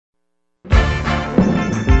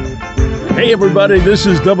Hey everybody, this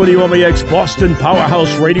is WMAX Boston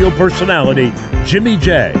Powerhouse radio personality, Jimmy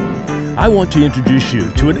J. I want to introduce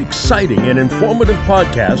you to an exciting and informative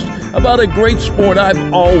podcast about a great sport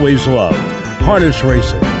I've always loved, harness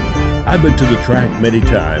racing. I've been to the track many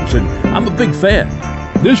times, and I'm a big fan.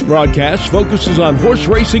 This broadcast focuses on horse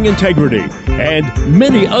racing integrity and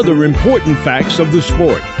many other important facts of the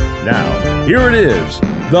sport. Now, here it is,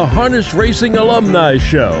 the Harness Racing Alumni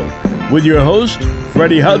Show, with your host,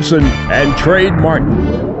 Freddie Hudson and Trade Martin.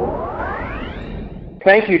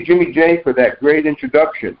 Thank you, Jimmy J, for that great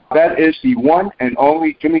introduction. That is the one and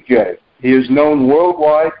only Jimmy J. He is known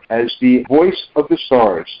worldwide as the voice of the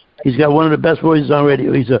stars. He's got one of the best voices on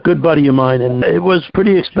radio. He's a good buddy of mine, and it was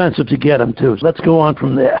pretty expensive to get him, too. So let's go on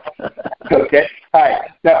from there. Okay. Hi.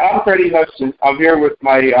 Now, I'm Freddie Hudson. I'm here with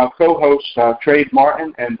my co-hosts, Trade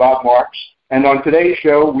Martin and Bob Marks. And on today's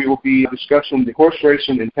show, we will be discussing the Horse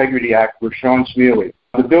Racing Integrity Act with Shawn Smeallie.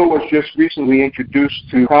 The bill was just recently introduced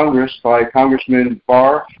to Congress by Congressman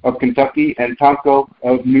Barr of Kentucky and Tonko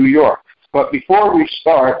of New York. But before we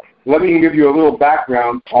start, let me give you a little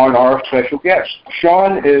background on our special guest.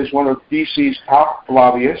 Shawn is one of D.C.'s top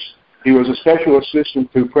lobbyists. He was a special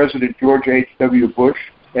assistant to President George H.W. Bush,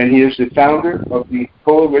 and he is the founder of the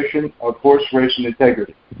Coalition of Horse Racing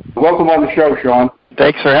Integrity. Welcome on the show, Shawn.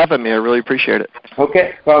 Thanks for having me. I really appreciate it.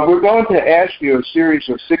 Okay. We're going to ask you a series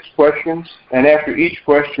of 6 questions, and after each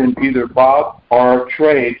question, either Bob or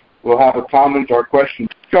Trade will have a comment or question.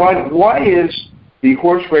 Shawn, why is the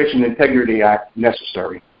Horse Racing Integrity Act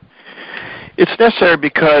necessary? It's necessary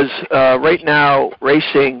because right now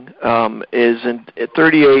racing is in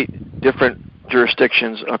 38 different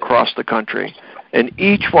jurisdictions across the country, and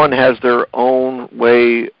each one has their own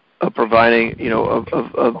way of providing,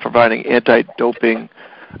 of providing anti-doping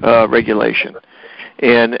regulation.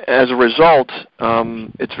 And as a result,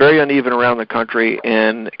 it's very uneven around the country,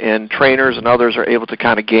 and trainers and others are able to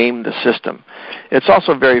kind of game the system. It's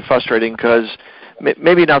also very frustrating because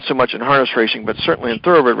maybe not so much in harness racing, but certainly in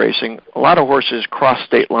thoroughbred racing, a lot of horses cross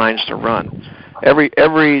state lines to run. Every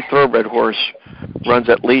thoroughbred horse runs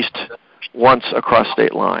at least once across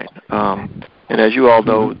state line. And as you all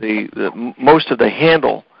know, the most of the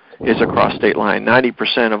handle is across state line.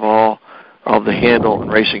 90% of all of the handle in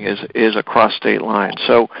racing is across state line.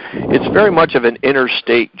 So it's very much of an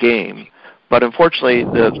interstate game. But unfortunately,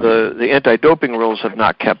 the anti-doping rules have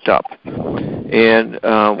not kept up. And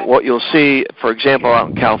what you'll see, for example, out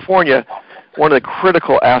in California, one of the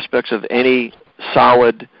critical aspects of any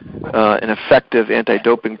solid and effective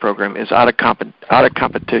anti-doping program is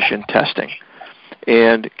out-of-competition testing.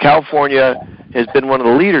 And California has been one of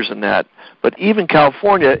the leaders in that. But even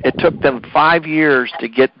California, it took them 5 years to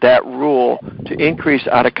get that rule to increase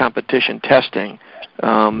out-of-competition testing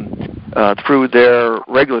through their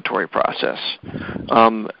regulatory process.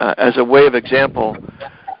 As a way of example,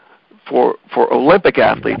 for Olympic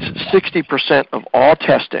athletes, 60% of all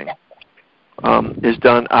testing is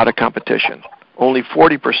done out of competition. Only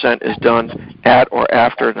 40% is done at or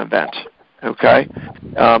after an event. Okay?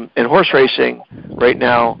 In horse racing, right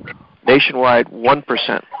now, nationwide,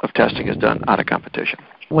 1% of testing is done out of competition.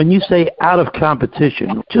 When you say out of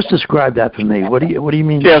competition, just describe that for me. What do you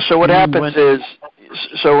mean? Yeah, so what happens is,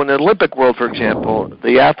 so in the Olympic world, for example,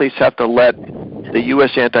 the athletes have to let the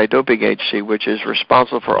U.S. Anti-Doping Agency, which is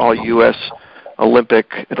responsible for all U.S.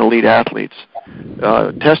 Olympic and elite athletes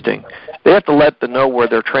testing, they have to let them know where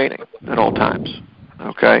they're training at all times.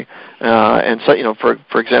 Okay, and so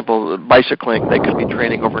for example, bicycling, they could be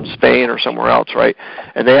training over in Spain or somewhere else, right?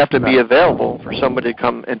 And they have to be available for somebody to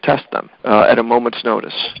come and test them at a moment's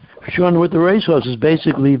notice. Shawn, with the racehorses,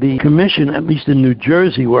 basically the commission, at least in New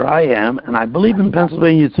Jersey where I am, and I believe in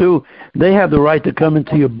Pennsylvania too, they have the right to come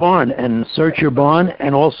into your barn and search your barn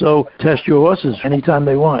and also test your horses anytime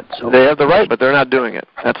they want. So they have the right, but they're not doing it.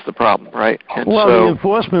 That's the problem, right? And the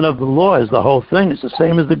enforcement of the law is the whole thing. It's the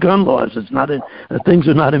same as the gun laws. It's not things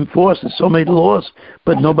are not enforced. There's so many laws,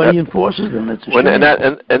 but nobody enforces them. It's a shame.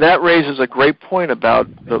 And that raises a great point about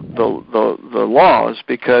the laws,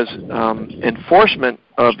 because enforcement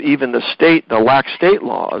of even the lax state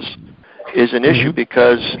laws is an issue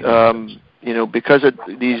because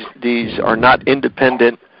these are not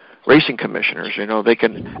independent racing commissioners. They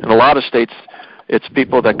can, in a lot of states, it's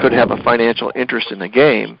people that could have a financial interest in the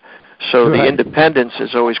game. So the independence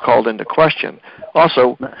is always called into question.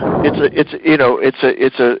 Also, it's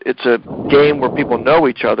a game where people know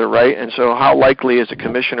each other, right? And so, how likely is a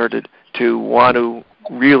commissioner to want to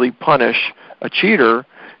really punish a cheater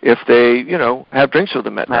if they, have drinks with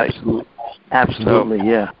them at night? Absolutely,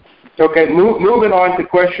 yeah. Okay, moving on to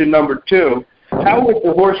question number 2. How would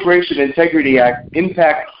the Horse Racing Integrity Act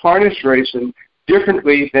impact harness racing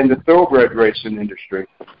differently than the thoroughbred racing industry?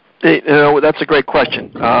 That's a great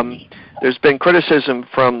question. There's been criticism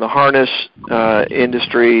from the harness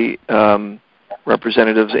industry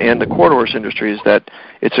representatives and the quarter horse industry is that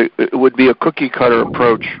it would be a cookie-cutter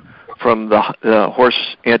approach from the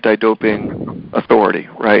Horse Anti-Doping Authority,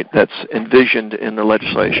 right? That's envisioned in the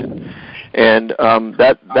legislation, and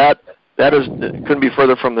that couldn't be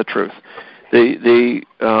further from the truth. The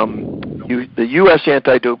U.S.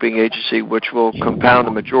 Anti-Doping Agency, which will compound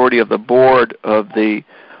the majority of the board of the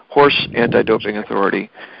Horse Anti-Doping Authority,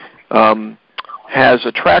 has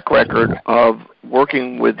a track record of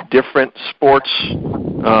working with different sports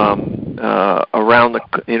around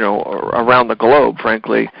the globe,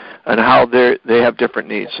 frankly, and how they have different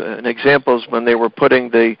needs. An example is when they were putting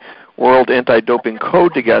the World Anti-Doping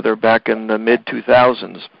Code together back in the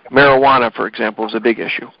mid-2000s. Marijuana, for example, was a big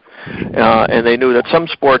issue, and they knew that some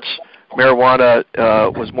sports marijuana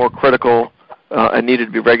was more critical and needed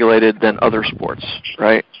to be regulated than other sports,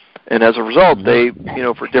 right? And as a result, they,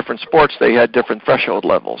 for different sports, they had different threshold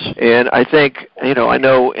levels. And I think, I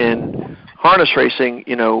know in harness racing,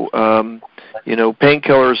 painkillers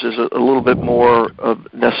is a little bit more of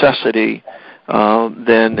necessity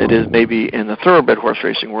than it is maybe in the thoroughbred horse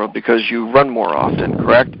racing world because you run more often,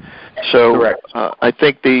 correct? So correct. I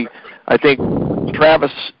think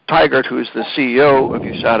Travis Tigert, who's the CEO of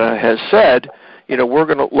USADA, has said, we're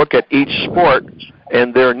going to look at each sport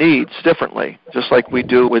and their needs differently, just like we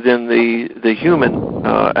do within the human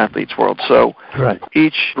athletes world. So right.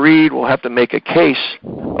 Each breed will have to make a case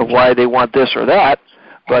of why they want this or that,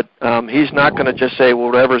 but he's not going to just say, well,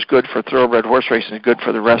 whatever's good for thoroughbred horse racing is good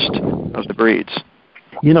for the rest of the breeds.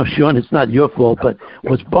 Shawn, it's not your fault, but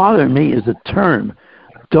what's bothering me is the term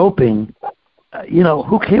doping.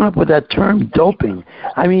 Who came up with that term, doping?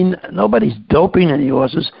 I mean, nobody's doping any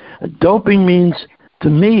horses. Doping means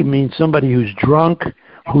somebody who's drunk,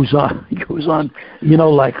 who's on who's on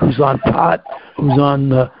pot, who's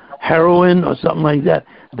on heroin or something like that.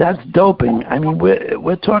 That's doping. I mean,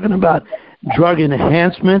 we're talking about drug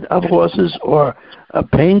enhancement of horses or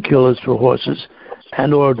painkillers for horses,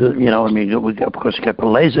 and or we of course get the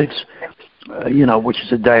Lasix, which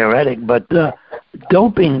is a diuretic, but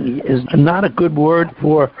doping is not a good word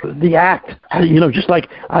for the act. Just like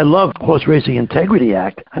I love Horse Racing Integrity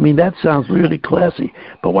Act. I mean, that sounds really classy.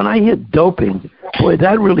 But when I hear doping, boy,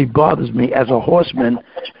 that really bothers me as a horseman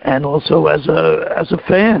and also as a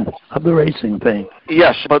fan of the racing thing.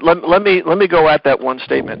 Yes, but let me go at that one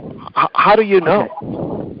statement. How do you know?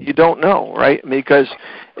 Okay. You don't know, right? Because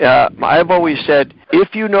I've always said,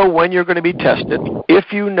 if you know when you're going to be tested,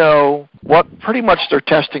 if you know what pretty much they're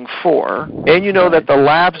testing for, and you know that the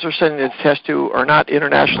labs they're sending the test to are not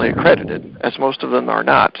internationally accredited, as most of them are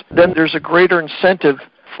not, then there's a greater incentive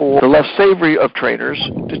for the less savory of trainers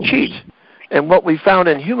to cheat. And what we found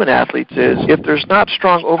in human athletes is if there's not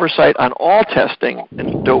strong oversight on all testing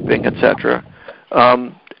and doping, etc.,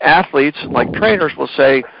 athletes, like trainers, will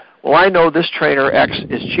say, well, I know this trainer X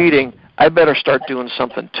is cheating, I better start doing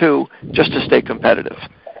something too just to stay competitive.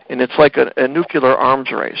 And it's like a nuclear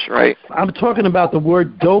arms race, right? I'm talking about the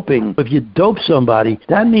word doping. If you dope somebody,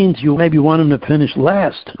 that means you maybe want them to finish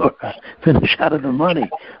last or finish out of the money.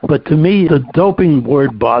 But to me, the doping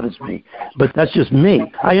word bothers me. But that's just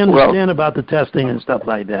me. I understand about the testing and stuff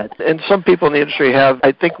like that. And some people in the industry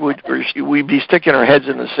I think we'd be sticking our heads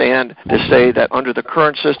in the sand to say that under the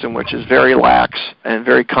current system, which is very lax and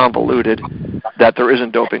very convoluted, that there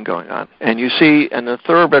isn't doping going on. And you see in the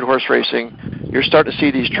thoroughbred horse racing, you're starting to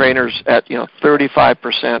see these trainers at 35%,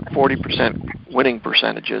 40% winning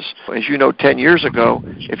percentages. As you know, 10 years ago,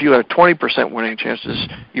 if you had 20% winning chances,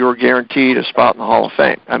 you were guaranteed a spot in the Hall of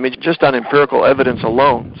Fame. I mean, just on empirical evidence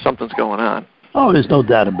alone, something's going on. Oh, there's no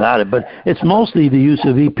doubt about it, but it's mostly the use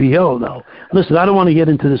of EPO, though. Listen, I don't want to get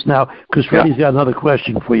into this now because Freddie's got another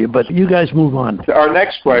question for you, but you guys move on. Our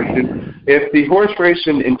next question, if the Horse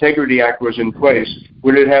Racing Integrity Act was in place,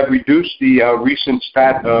 would it have reduced the recent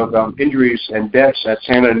spat of injuries and deaths at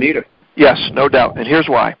Santa Anita? Yes, no doubt, and here's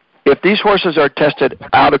why. If these horses are tested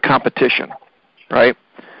out of competition, right,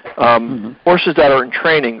 horses that are in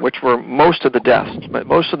training, which were most of the deaths,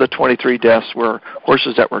 most of the 23 deaths were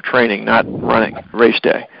horses that were training, not running race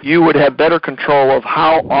day. You would have better control of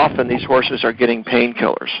how often these horses are getting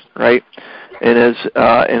painkillers, right? And as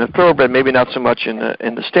in a thoroughbred, maybe not so much in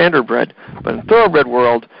the standard bred, but in the thoroughbred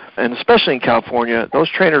world, and especially in California, those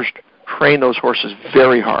trainers train those horses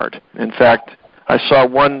very hard. In fact, I saw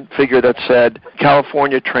one figure that said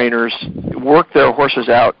California trainers work their horses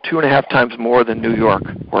out 2.5 times more than New York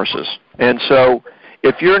horses. And so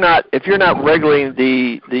if you're not regulating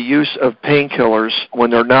the use of painkillers when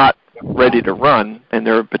they're not ready to run and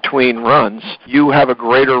they're between runs, you have a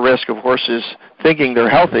greater risk of horses thinking they're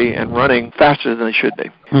healthy and running faster than they should be.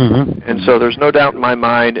 Mm-hmm. And so there's no doubt in my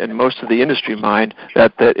mind and most of the industry mind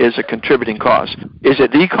that that is a contributing cause. Is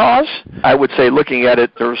it the cause? I would say looking at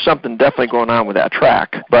it, there was something definitely going on with that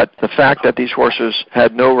track. But the fact that these horses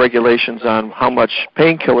had no regulations on how much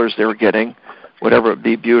painkillers they were getting, whatever it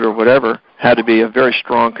be, bute or whatever, had to be a very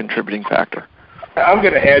strong contributing factor. I'm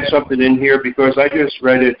going to add something in here because I just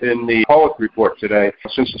read it in the Pollock report today.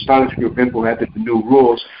 Since the Stonish Group implemented the new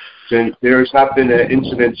rules, then there has not been an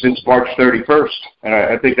incident since March 31st, and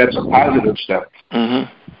I think that's a positive step.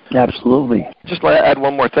 Mm-hmm. Absolutely. Just want to add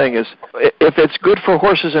one more thing is, if it's good for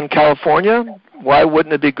horses in California, why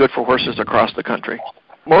wouldn't it be good for horses across the country?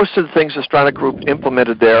 Most of the things the Stronach Group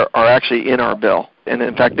implemented there are actually in our bill, and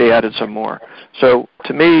in fact they added some more. So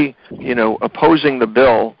to me, opposing the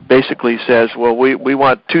bill basically says, well, we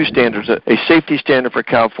want two standards, a safety standard for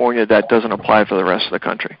California that doesn't apply for the rest of the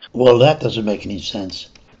country. Well, that doesn't make any sense.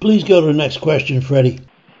 Please go to the next question, Freddie.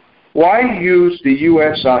 Why use the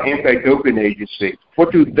U.S. Anti-Doping Agency?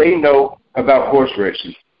 What do they know about horse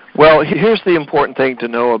racing? Well, here's the important thing to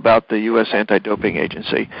know about the U.S. Anti-Doping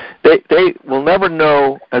Agency. They will never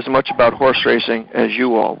know as much about horse racing as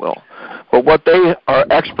you all will. But what they are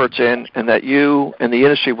experts in, and that you and the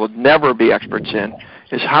industry will never be experts in,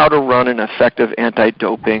 is how to run an effective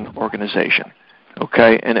anti-doping organization.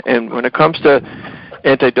 Okay? And when it comes to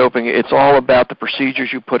anti-doping, it's all about the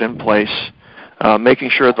procedures you put in place, making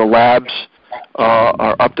sure the labs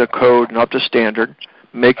are up to code and up to standard,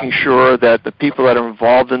 making sure that the people that are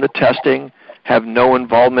involved in the testing have no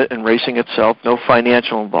involvement in racing itself, no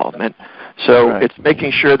financial involvement. So Right. It's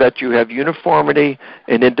making sure that you have uniformity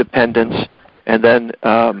and independence, and then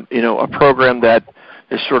a program that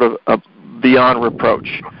is sort of beyond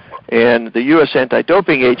reproach. And the U.S.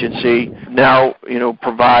 Anti-Doping Agency now,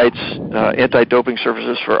 provides anti-doping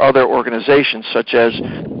services for other organizations, such as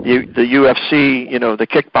the UFC, the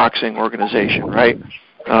kickboxing organization, right?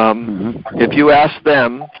 If you ask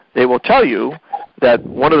them, they will tell you that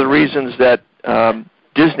one of the reasons that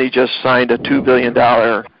Disney just signed a $2 billion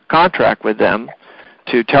contract with them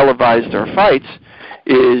to televise their fights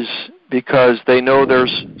is because they know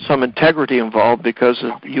there's some integrity involved because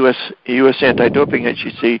of the U.S. Anti-Doping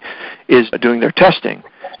Agency is doing their testing.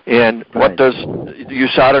 And what does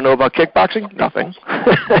USADA know about kickboxing? Nothing,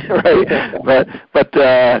 right? But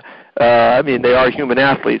I mean, they are human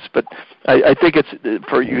athletes. But I think it's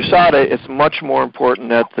for USADA, it's much more important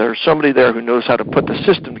that there's somebody there who knows how to put the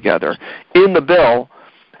system together. In the bill,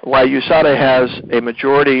 while USADA has a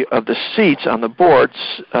majority of the seats on the boards,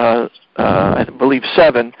 I believe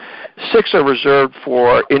 7, 6 are reserved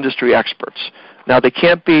for industry experts. Now, they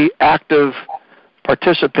can't be active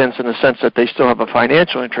participants in the sense that they still have a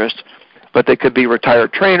financial interest, but they could be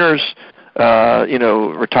retired trainers,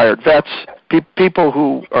 retired vets, people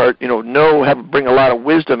who are, bring a lot of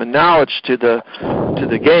wisdom and knowledge to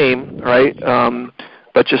the game, right?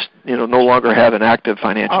 But just, no longer have an active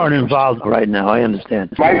financial Aren't interest. involved right now, I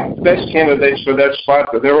understand. My best candidates for that spot,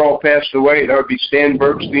 but they're all passed away. That would be Stan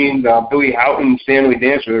Bergstein, Billy Houghton, Stanley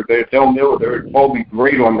Dancer, Del Miller. They'd all be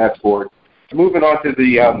great on that board. Moving on to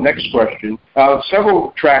the next question.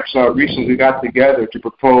 Several tracks recently got together to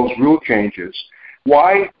propose rule changes.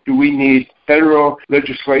 Why do we need federal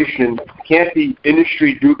legislation? Can't the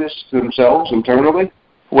industry do this themselves internally?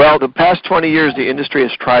 Well, the past 20 years, the industry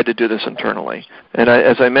has tried to do this internally. And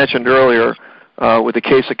as I mentioned earlier, with the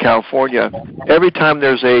case of California, every time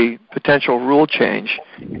there's a potential rule change,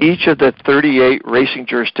 each of the 38 racing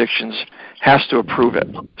jurisdictions has to approve it.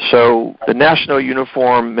 So the National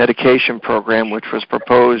Uniform Medication Program, which was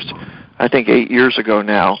proposed, I think, 8 years ago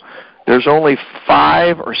now, there's only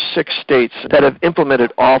 5 or 6 states that have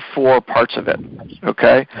implemented all 4 parts of it,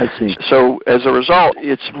 okay? I see. So as a result,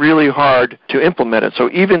 it's really hard to implement it. So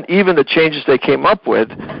even the changes they came up with,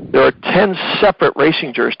 there are 10 separate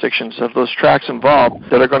racing jurisdictions of those tracks involved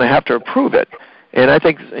that are going to have to approve it. And I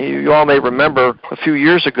think you all may remember a few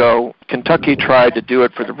years ago, Kentucky tried to do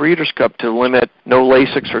it for the Breeders' Cup to limit no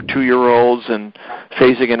Lasix for 2-year-olds and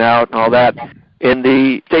phasing it out and all that. And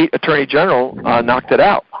the state attorney general knocked it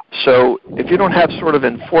out. So if you don't have sort of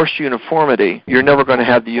enforced uniformity, you're never going to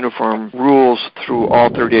have the uniform rules through all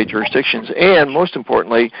 38 jurisdictions. And most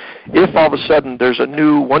importantly, if all of a sudden there's a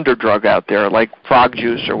new wonder drug out there, like frog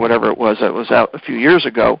juice or whatever it was that was out a few years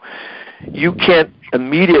ago, you can't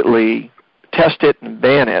immediately test it and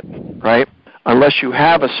ban it, right, unless you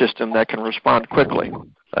have a system that can respond quickly.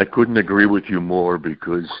 I couldn't agree with you more,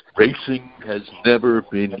 because racing has never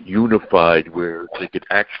been unified where they could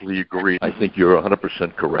actually agree. I think you're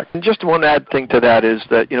 100% correct. And just one add thing to that is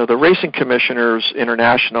that, the Racing Commissioners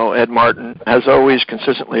International, Ed Martin, has always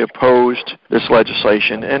consistently opposed this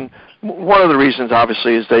legislation. And one of the reasons,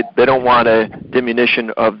 obviously, is they don't want a diminution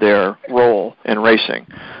of their role in racing.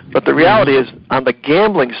 But the reality is, on the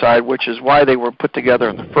gambling side, which is why they were put together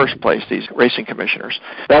in the first place, these racing commissioners,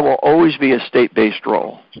 that will always be a state-based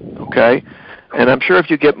role, okay? And I'm sure if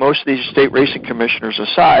you get most of these state racing commissioners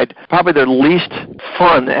aside, probably their least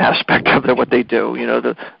fun aspect of what they do,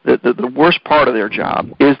 the worst part of their job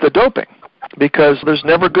is the doping, because there's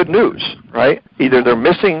never good news, right? Either they're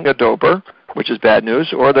missing a doper, which is bad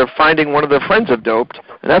news, or they're finding one of their friends have doped,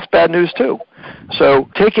 and that's bad news too. So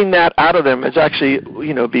taking that out of them is actually,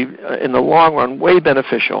 be in the long run way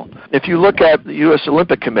beneficial. If you look at the U.S.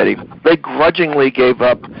 Olympic Committee, they grudgingly gave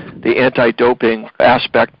up the anti-doping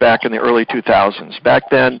aspect back in the early 2000s. Back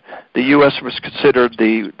then, the U.S. was considered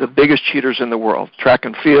the biggest cheaters in the world. Track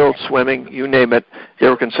and field, swimming, you name it, they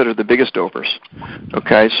were considered the biggest dopers.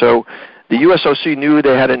 Okay, so the USOC knew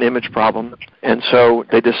they had an image problem, and so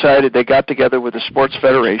they decided, they got together with the sports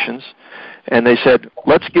federations, and they said,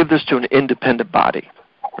 let's give this to an independent body,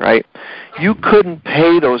 right? You couldn't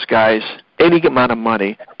pay those guys any amount of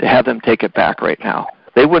money to have them take it back right now.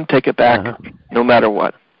 They wouldn't take it back no matter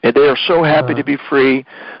what. And they are so happy to be free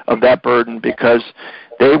of that burden, because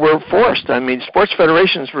they were forced. I mean, sports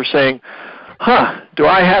federations were saying, do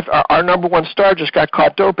I have, our number one star just got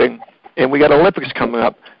caught doping, and we got Olympics coming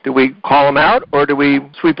up. Do we call him out, or do we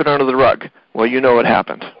sweep it under the rug? Well, you know what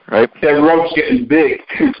happened, right? That rug's getting big.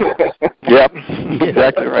 Yep,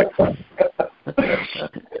 exactly right.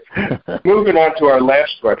 Moving on to our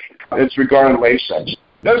last question. It's regarding latex.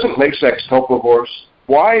 Doesn't latex help a horse?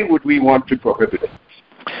 Why would we want to prohibit it?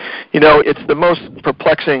 It's the most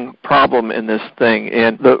perplexing problem in this thing.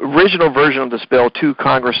 And the original version of this bill 2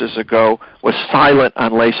 Congresses ago was silent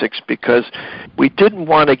on Lasix, because we didn't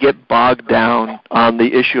want to get bogged down on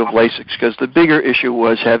the issue of Lasix, because the bigger issue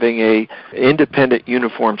was having a independent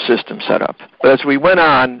uniform system set up. But as we went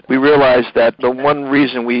on, we realized that the one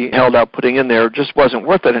reason we held out putting in there just wasn't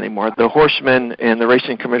worth it anymore. The horsemen and the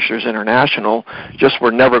Racing Commissioners International just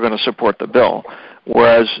were never going to support the bill,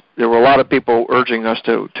 whereas there were a lot of people urging us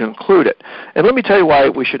to include it. And let me tell you why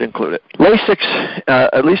we should include it. Lasix,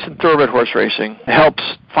 at least in thoroughbred horse racing, helps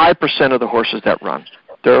 5% of the horses that run.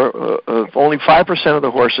 Only 5% of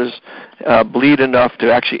the horses bleed enough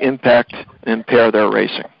to actually impair their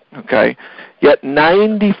racing. Okay, yet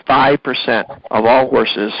 95% of all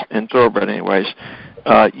horses, in thoroughbred anyways,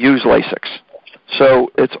 use Lasix.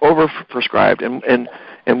 So it's overprescribed,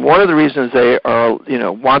 and one of the reasons they are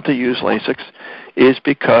want to use Lasix is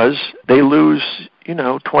because they lose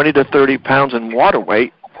 20 to 30 pounds in water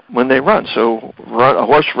weight when they run. So a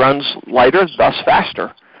horse runs lighter, thus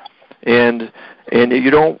faster, and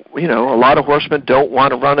you don't a lot of horsemen don't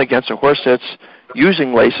want to run against a horse that's using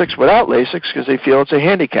Lasix without Lasix, because they feel it's a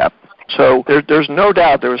handicap. So there's no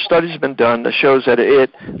doubt, there are studies been done that shows that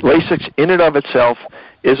Lasix in and of itself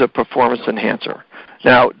is a performance enhancer.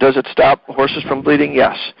 Now, does it stop horses from bleeding?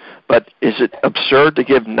 Yes. But is it absurd to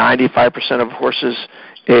give 95% of horses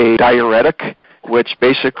a diuretic, which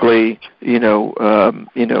basically,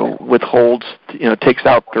 withholds, takes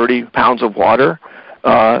out 30 pounds of water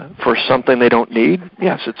for something they don't need?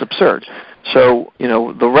 Yes, it's absurd. So,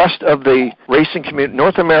 the rest of the racing community,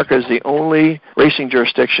 North America is the only racing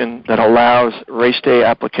jurisdiction that allows race day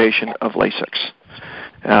application of Lasix.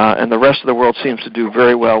 And the rest of the world seems to do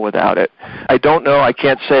very well without it. I don't know, I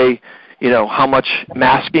can't say, how much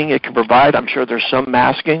masking it can provide. I'm sure there's some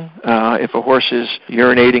masking. If a horse is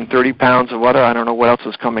urinating 30 pounds of water, I don't know what else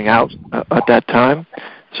is coming out at that time.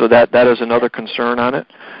 So that is another concern on it.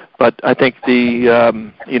 But I think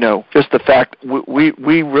just the fact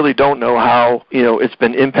we really don't know how, it's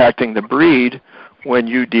been impacting the breed when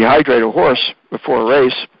you dehydrate a horse before a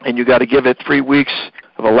race and you got to give it 3 weeks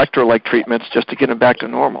of electrolyte treatments just to get him back to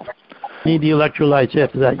normal. Need the electrolytes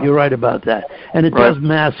after that. You're right about that. And it does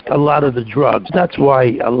mask a lot of the drugs. That's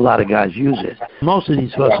why a lot of guys use it. Most of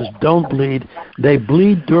these horses don't bleed. They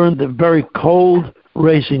bleed during the very cold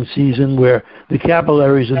racing season, where the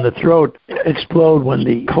capillaries in the throat explode when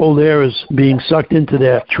the cold air is being sucked into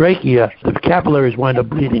their trachea. The capillaries wind up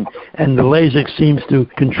bleeding, and the Lasix seems to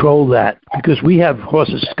control that, because we have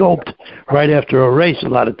horses scoped right after a race a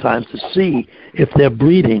lot of times to see if they're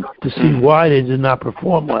bleeding, to see why they did not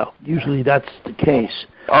perform well. Usually that's the case.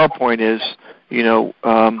 Our point is, they're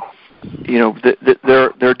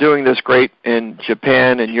doing this great in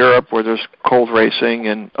Japan and Europe, where there's cold racing,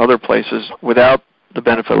 and other places without the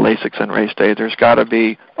benefit of Lasix on race day. There's got to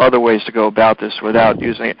be other ways to go about this without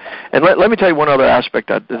using it. And let me tell you one other aspect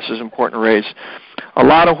that this is important to raise. A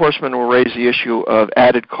lot of horsemen will raise the issue of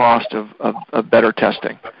added cost of better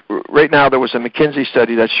testing. Right now, there was a McKinsey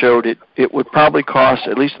study that showed it would probably cost,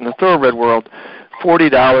 at least in the thoroughbred world,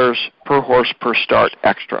 $40 per horse per start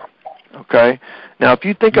extra. Okay? Now, if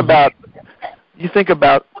you think about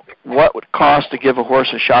what would cost to give a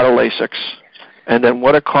horse a shot of Lasix, and then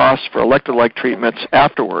what it costs for electrolyte treatments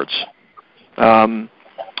afterwards. And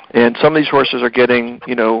some of these horses are getting,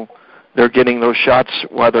 they're getting those shots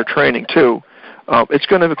while they're training too. It's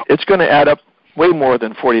going to add up way more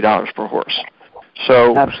than $40 per horse.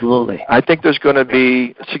 So absolutely, I think there's going to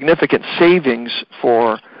be significant savings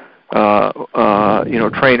for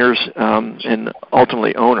trainers and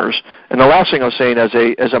ultimately owners. And the last thing I was saying,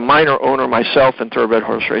 as a minor owner myself in thoroughbred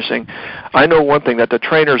horse racing, I know one thing, that the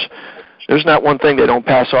trainers, there's not one thing they don't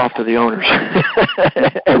pass off to the owners.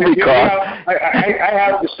 I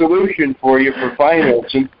have the solution for you for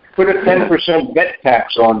financing. Put a 10% vet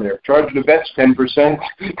tax on there. Charge the vets 10%.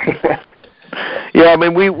 Yeah, I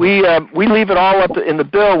mean, we leave it all up in the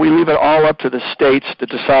bill. We leave it all up to the states to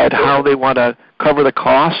decide how they want to cover the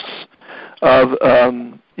costs of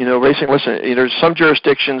racing. Listen, there's some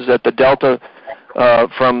jurisdictions that the delta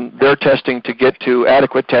from their testing to get to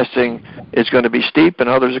adequate testing is going to be steep, and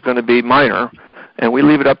others are going to be minor. And we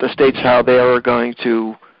leave it up to states how they are going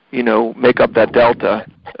to make up that delta.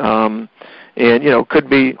 And it could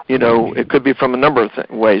be from a number of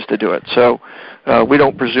ways to do it. So we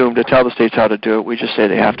don't presume to tell the states how to do it. We just say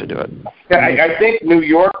they have to do it. Yeah, I think New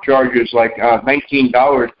York charges like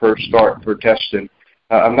 $19 per start for testing.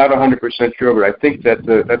 I'm not 100% sure, but I think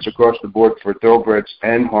that that's across the board for thoroughbreds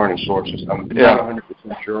and harness horses. I'm not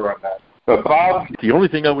 100% sure on that. But Bob, the only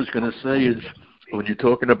thing I was going to say is, when you're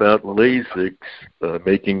talking about Lasix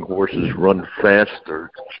making horses run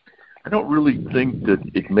faster, I don't really think that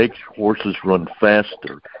it makes horses run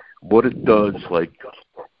faster. What it does, like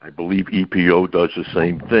I believe EPO does the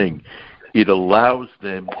same thing, it allows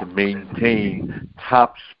them to maintain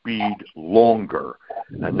top speed longer.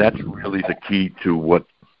 And that's really the key to what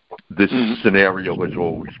this scenario has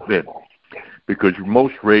always been. Because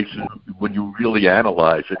most races, when you really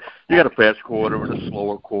analyze it, you got a fast quarter and a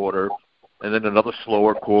slower quarter, and then another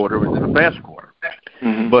slower quarter, and then a fast quarter.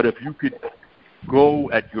 But if you could go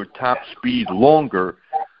at your top speed longer,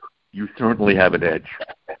 you certainly have an edge.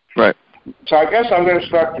 Right. So I guess I'm going to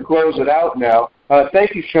start to close it out now.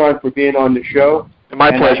 Thank you, Shawn, for being on the show. My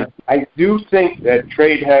pleasure. I do think that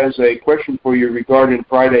Trade has a question for you regarding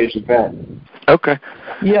Friday's event. Okay.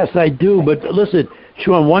 Yes, I do. But listen,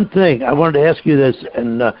 Shawn, one thing. I wanted to ask you this,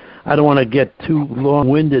 and I don't want to get too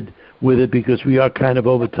long-winded with it because we are kind of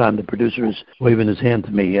over time. The producer is waving his hand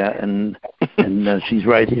to me, and she's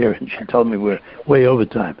right here, and she told me we're way over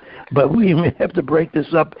time. But we may have to break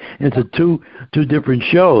this up into two different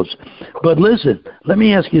shows. But listen, let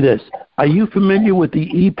me ask you this. Are you familiar with the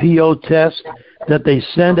EPO test that they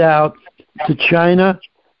send out to China,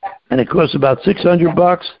 and it costs about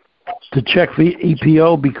 $600 to check for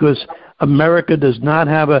EPO because America does not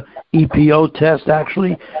have a EPO test,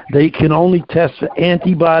 actually. They can only test for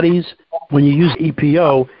antibodies when you use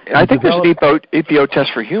EPO. I think there's an EPO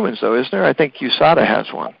test for humans, though, isn't there? I think USADA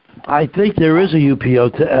has one. I think there is an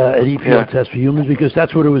EPO test for humans because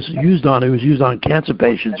that's what it was used on. It was used on cancer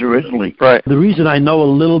patients originally. Right. The reason I know a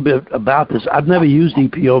little bit about this, I've never used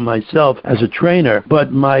EPO myself as a trainer,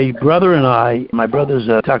 but my brother and I, my brother's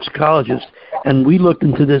a toxicologist, and we looked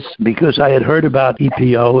into this because I had heard about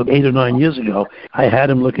EPO 8 or 9 years ago. I had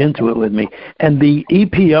him look into it with me. And the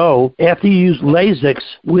EPO, after you use Lasix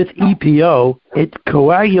with EPO, it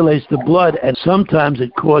coagulates the blood, and sometimes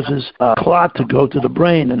it causes a clot to go to the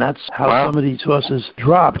brain, and that's how some of these horses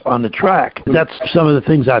drop on the track. That's some of the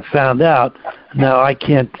things I've found out. Now, I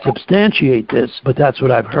can't substantiate this, but that's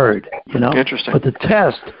what I've heard. Interesting. But the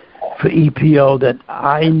test for EPO that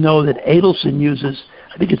I know that Adelson uses,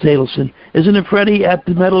 I think it's Adelson. Isn't it, Freddie, at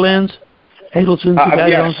the Meadowlands? Adelson's the guy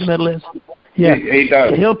that owns the Meadowlands? Yeah. He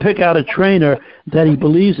does. He'll pick out a trainer that he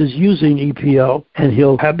believes is using EPO, and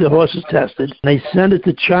he'll have the horses tested. They send it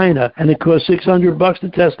to China, and it costs $600 to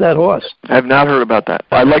test that horse. I have not heard about that.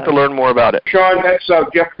 I'd like to learn more about it. Shawn, that's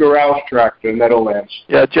Jeff Garral's track, the Meadowlands.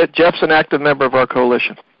 Yeah, Jeff's an active member of our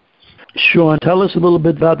coalition. Shawn, tell us a little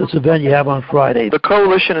bit about this event you have on Friday. The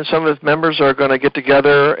coalition and some of its members are going to get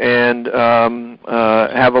together and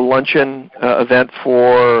have a luncheon event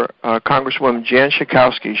for Congresswoman Jan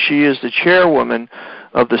Schakowsky. She is the chairwoman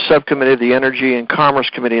of the subcommittee of the Energy and Commerce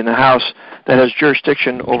Committee in the House that has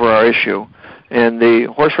jurisdiction over our issue. and the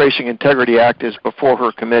Horse Racing Integrity Act is before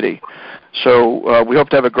her committee. So we hope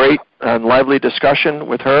to have a great and lively discussion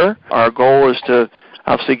with her. Our goal is to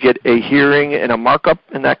obviously get a hearing and a markup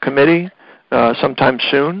in that committee sometime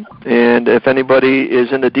soon. And if anybody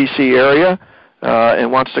is in the D.C. area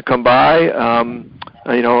and wants to come by,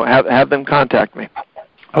 have them contact me.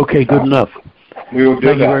 Okay, good enough. We will do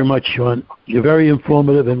Thank that. you very much, Shawn. You're very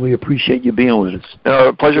informative, and we appreciate you being with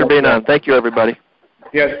us. Pleasure being on. Thank you, everybody.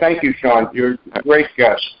 Yes, thank you, Shawn. You're a great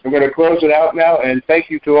guest. I'm going to close it out now, and thank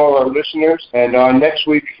you to all our listeners. And on next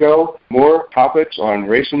week's show, more topics on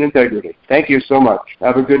racing integrity. Thank you so much.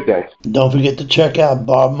 Have a good day. Don't forget to check out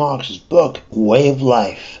Bob Marks' book, Way of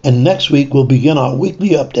Life. And next week, we'll begin our weekly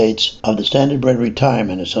updates of the Standardbred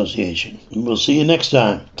Retirement Association. We'll see you next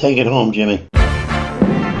time. Take it home, Jimmy.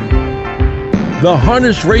 The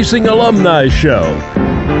Harness Racing Alumni Show